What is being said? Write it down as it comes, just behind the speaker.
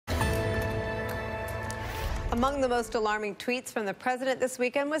Among the most alarming tweets from the president this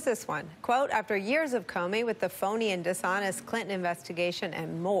weekend was this one. Quote, after years of Comey with the phony and dishonest Clinton investigation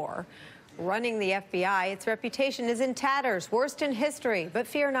and more, running the FBI, its reputation is in tatters, worst in history. But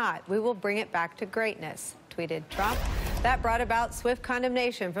fear not, we will bring it back to greatness, tweeted Trump. That brought about swift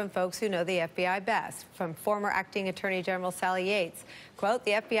condemnation from folks who know the FBI best, from former acting Attorney General Sally Yates. Quote,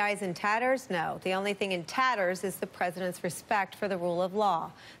 the FBI is in tatters? No. The only thing in tatters is the president's respect for the rule of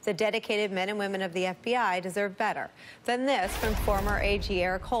law. The dedicated men and women of the FBI deserve better than this from former AG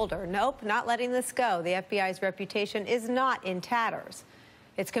Eric Holder. Nope, not letting this go. The FBI's reputation is not in tatters.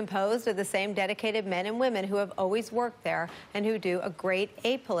 It's composed of the same dedicated men and women who have always worked there and who do a great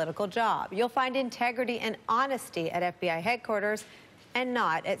apolitical job. You'll find integrity and honesty at FBI headquarters and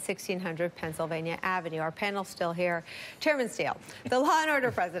not at 1600 Pennsylvania Avenue. Our panel's still here. Chairman Steele, the law and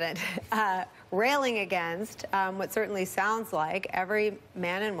order president, railing against what certainly sounds like every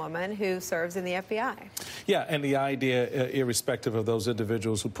man and woman who serves in the FBI. Yeah, and the idea, irrespective of those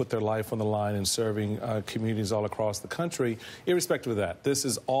individuals who put their life on the line in serving communities all across the country, irrespective of that, this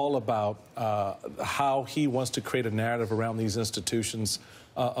is all about how he wants to create a narrative around these institutions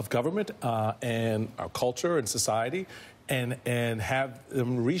of government and our culture and society, and have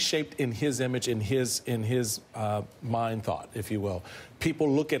them reshaped in his image, in his mind thought, if you will.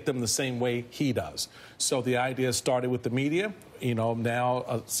 People look at them the same way he does. So the idea started with the media. You know, now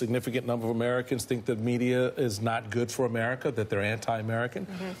a significant number of Americans think that media is not good for America, that they're anti-American.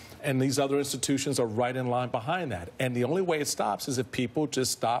 And these other institutions are right in line behind that. And the only way it stops is if people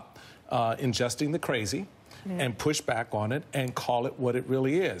just stop ingesting the crazy and push back on it and call it what it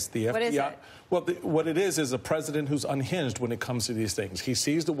really is. The FBI, what is it? Well, what it is a president who's unhinged when it comes to these things. He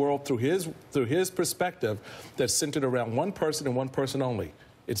sees the world through his perspective that's centered around one person and one person only.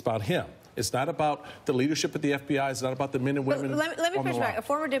 It's about him. It's not about the leadership of the FBI. It's not about the men and women. Let me push back. A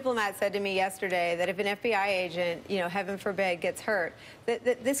former diplomat said to me yesterday that if an FBI agent, you know, heaven forbid, gets hurt,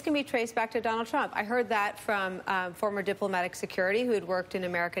 that this can be traced back to Donald Trump. I heard that from former diplomatic security who had worked in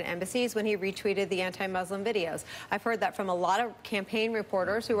American embassies when he retweeted the anti-Muslim videos. I've heard that from a lot of campaign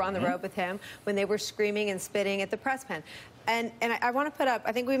reporters who were on the road with him when they were screaming and spitting at the press pen. And I want to put up,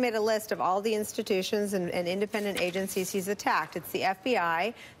 I think we made a list of all the institutions and independent agencies he's attacked. It's the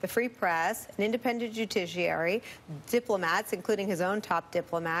FBI, the Free Press, an independent judiciary, diplomats, including his own top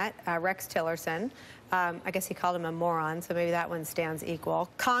diplomat, Rex Tillerson. I guess he called him a moron, so maybe that one stands equal.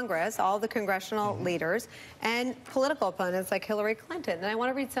 Congress, all the congressional leaders, and political opponents like Hillary Clinton. And I want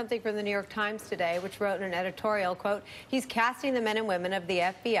to read something from the New York Times today, which wrote in an editorial, quote, he's casting the men and women of the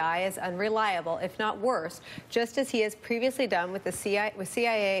FBI as unreliable, if not worse, just as he has previously done with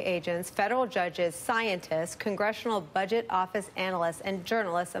CIA agents, federal judges, scientists, congressional budget office analysts, and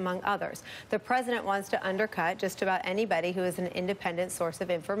journalists, among others. The president wants to undercut just about anybody who is an independent source of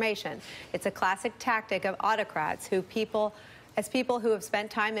information. It's a classic tactic of autocrats who people who have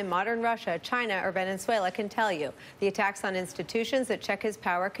spent time in modern Russia, China, or Venezuela can tell you. The attacks on institutions that check his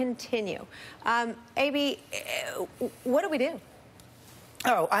power continue. A.B., what do we do?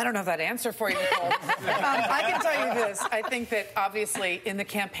 Oh, I don't have that answer for you, Nicolle. I can tell you this. I think that obviously in the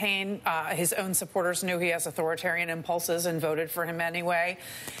campaign, his own supporters knew he has authoritarian impulses and voted for him anyway.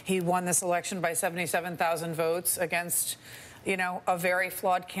 He won this election by 77,000 votes against, you know, a very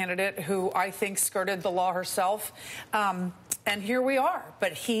flawed candidate who I think skirted the law herself. And here we are.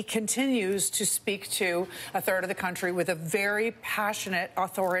 But he continues to speak to a third of the country with a very passionate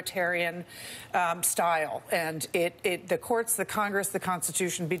authoritarian style. And the courts, the Congress, the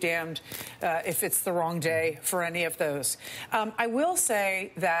Constitution be damned if it's the wrong day for any of those. I will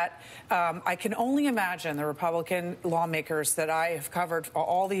say that I can only imagine the Republican lawmakers that I have covered for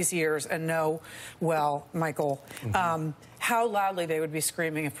all these years and know well, Michael, how loudly they would be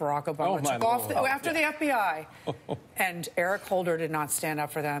screaming if Barack Obama took off after the FBI. And Eric Holder did not stand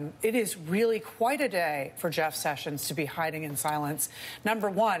up for them. It is really quite a day for Jeff Sessions to be hiding in silence. Number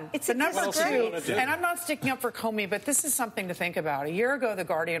one. Number two, and I'm not sticking up for Comey, but this is something to think about. A year ago, The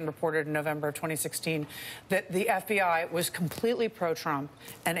Guardian reported in November of 2016 that the FBI was completely pro-Trump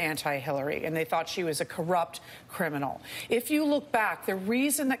and anti-Hillary, and they thought she was a corrupt criminal. If you look back, the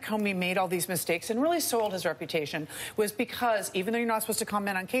reason that Comey made all these mistakes and really soiled his reputation was because even though you're not supposed to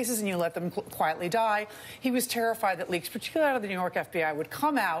comment on cases and you let them quietly die, he was terrified that leaks, particularly out of the New York FBI, would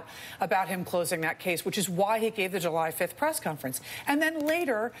come out about him closing that case, which is why he gave the July 5th press conference. And then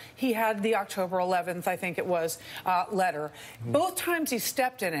later, he had the October 11th, I think it was, letter. Both times he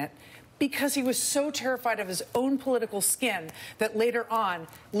stepped in it. because he was so terrified of his own political skin that later on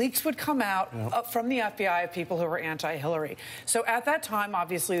leaks would come out from the FBI of people who were anti-Hillary. So at that time,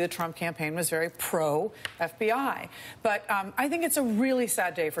 obviously, the Trump campaign was very pro-FBI. But I think it's a really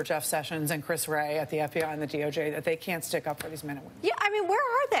sad day for Jeff Sessions and Chris Wray at the FBI and the DOJ that they can't stick up for these men and women. Yeah, I mean, where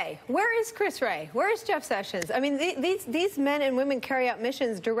are they? Where is Chris Wray? Where is Jeff Sessions? I mean, these men and women carry out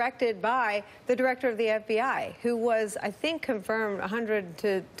missions directed by the director of the FBI, who was, I think, confirmed 100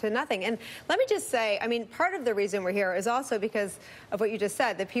 to nothing. And let me just say, I mean, part of the reason we're here is also because of what you just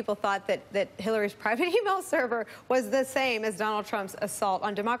said, that people thought that Hillary's private email server was the same as Donald Trump's assault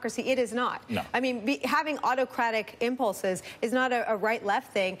on democracy. It is not. No. I mean, having autocratic impulses is not a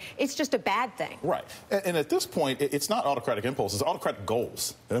right-left thing. It's just a bad thing. Right. And at this point, it's not autocratic impulses, it's autocratic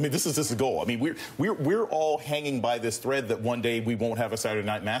goals. I mean, this is a goal. I mean, we're all hanging by this thread that one day we won't have a Saturday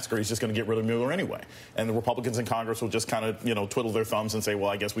Night Massacre. He's just going to get rid of Mueller anyway. And the Republicans in Congress will just kind of, twiddle their thumbs and say, well,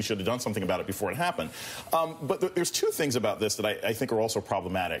 I guess we should have done something about it before it happened. But there's two things about this that I think are also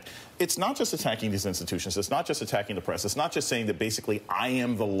problematic. It's not just attacking these institutions. It's not just attacking the press. It's not just saying that basically I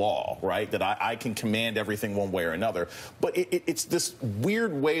am the law, right, that I can command everything one way or another. But it's this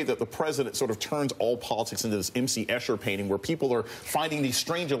weird way that the president sort of turns all politics into this M.C. Escher painting where people are finding these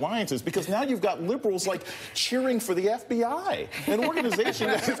strange alliances because now you've got liberals like cheering for the FBI, an organization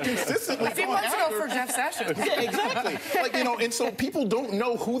that has consistently a few months ago for Jeff Sessions. Yeah, exactly. Like, and so people don't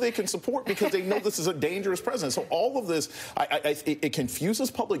know who they can support because they know this is a dangerous president. So all of this, it confuses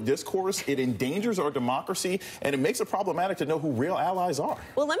public discourse, it endangers our democracy, and it makes it problematic to know who real allies are.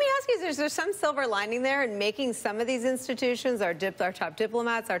 Well, let me ask you, is there some silver lining there in making some of these institutions, our top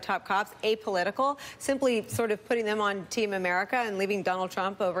diplomats, our top cops, apolitical, simply sort of putting them on Team America and leaving Donald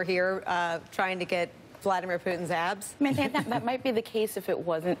Trump over here trying to get Vladimir Putin's abs? I mean, that might be the case if it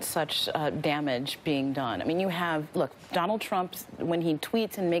wasn't such damage being done. I mean, look, Donald Trump, when he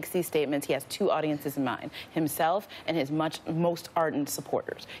tweets and makes these statements, he has two audiences in mind, himself and his most ardent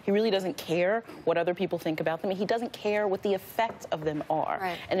supporters. He really doesn't care what other people think about them. He doesn't care what the effects of them are.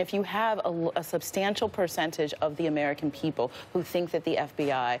 Right. And if you have a substantial percentage of the American people who think that the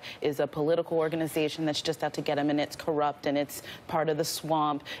FBI is a political organization that's just out to get them and it's corrupt and it's part of the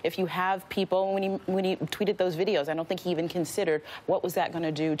swamp, if you have people, when he tweeted those videos, I don't think he even considered what was that going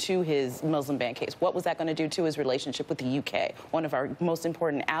to do to his Muslim ban case? What was that going to do to his relationship with the UK, one of our most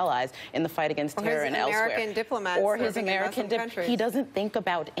important allies in the fight against terror and elsewhere? American diplomats or his American diplomats. He doesn't think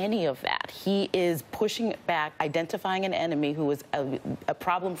about any of that. He is pushing back, identifying an enemy who is a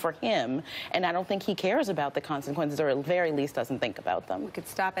problem for him, and I don't think he cares about the consequences, or at the very least doesn't think about them. We could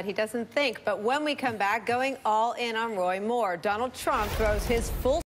stop it. He doesn't think. But when we come back, going all in on Roy Moore, Donald Trump throws his full